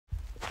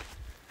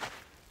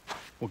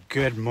Well,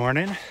 good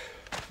morning.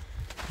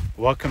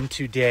 Welcome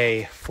to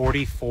day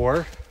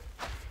 44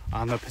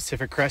 on the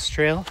Pacific Crest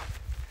Trail.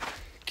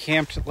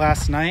 Camped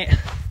last night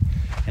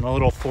in a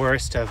little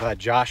forest of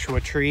Joshua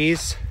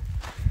trees,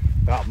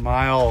 about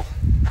mile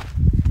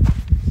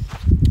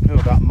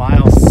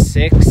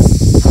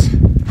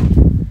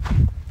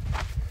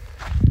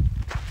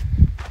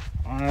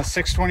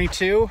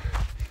 622,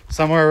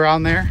 somewhere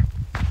around there.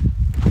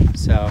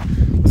 So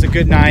it was a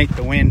good night.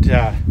 The wind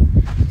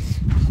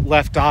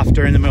left off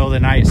during the middle of the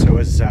night, so it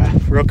was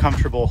real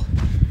comfortable.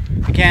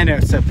 Again,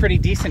 it's a pretty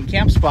decent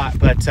camp spot,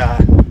 but I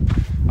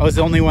was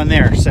the only one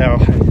there, so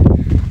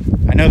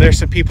I know there's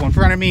some people in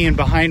front of me and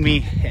behind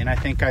me, and I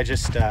think I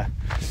just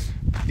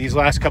these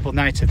last couple of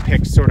nights have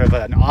picked sort of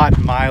an odd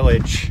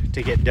mileage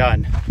to get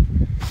done.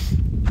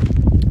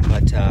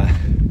 But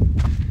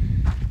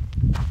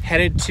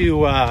headed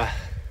to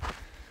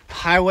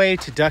highway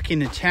to duck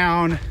into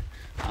town.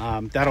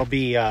 That'll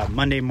be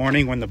Monday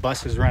morning when the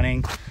bus is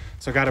running.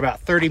 So I got about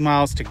 30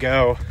 miles to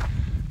go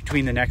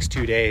between the next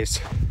 2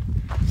 days.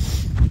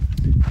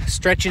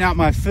 Stretching out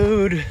my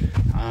food,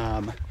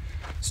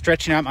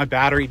 stretching out my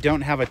battery.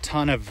 Don't have a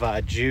ton of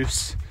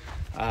juice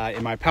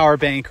in my power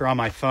bank or on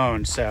my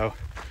phone, so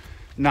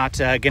not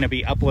going to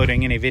be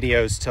uploading any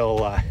videos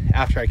till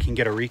after I can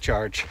get a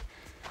recharge.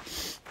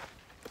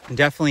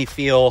 Definitely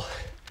feel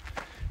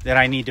that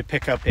I need to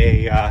pick up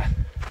a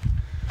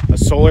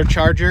solar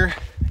charger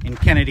in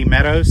Kennedy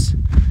Meadows,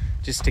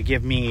 just to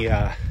give me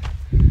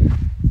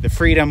the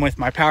freedom with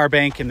my power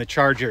bank and the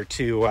charger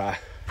to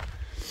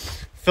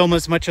film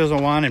as much as I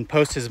want and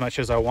post as much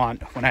as I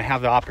want when I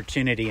have the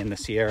opportunity in the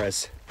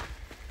Sierras.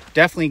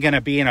 Definitely going to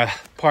be in a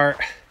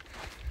part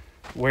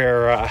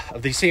where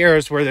of the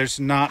Sierras where there's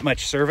not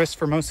much service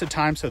for most of the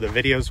time, so the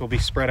videos will be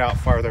spread out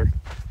farther.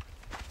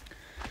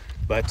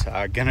 But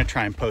gonna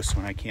try and post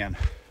when I can.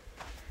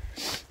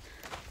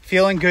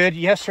 Feeling good.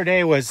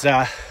 Yesterday was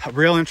a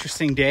real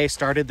interesting day.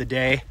 Started the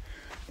day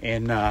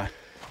in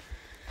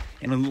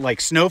like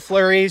snow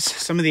flurries.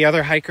 Some of the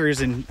other hikers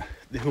who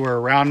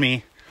were around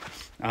me,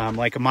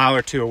 like a mile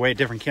or two away at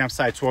different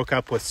campsites, woke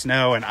up with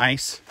snow and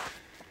ice,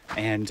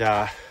 and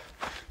so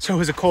it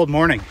was a cold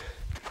morning.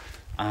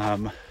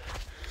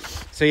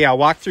 So yeah, I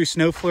walked through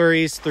snow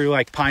flurries through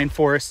like pine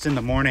forests in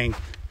the morning,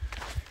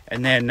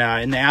 and then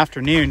in the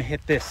afternoon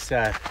hit this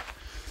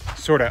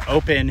sort of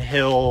open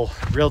hill,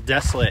 real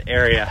desolate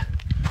area.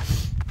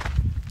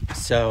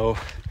 So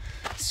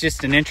it's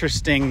just an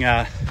interesting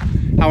how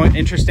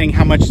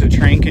much the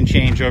terrain can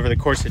change over the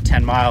course of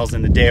 10 miles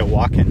in the day of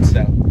walking.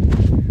 So,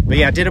 but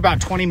yeah, I did about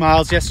 20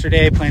 miles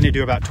yesterday, plan to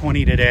do about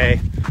 20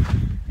 today,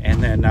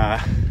 and then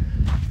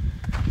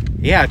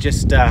yeah,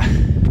 just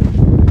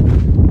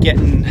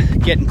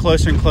getting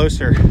closer and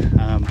closer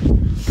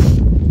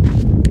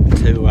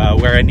to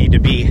where I need to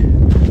be.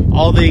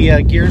 All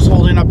the gear's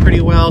holding up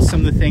pretty well.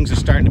 Some of the things are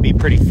starting to be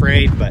pretty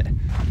frayed, but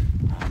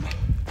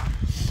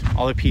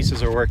all the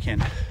pieces are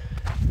working.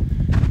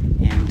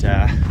 And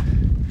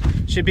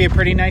should be a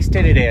pretty nice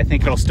day today. I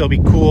think it'll still be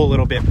cool, a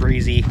little bit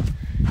breezy,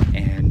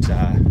 and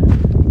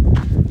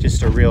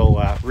just a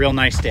real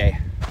nice day.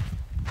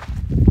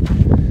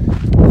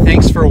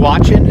 Thanks for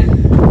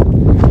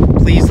watching.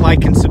 Please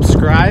like and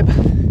subscribe,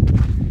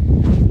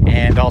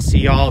 and I'll see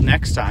y'all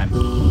next time.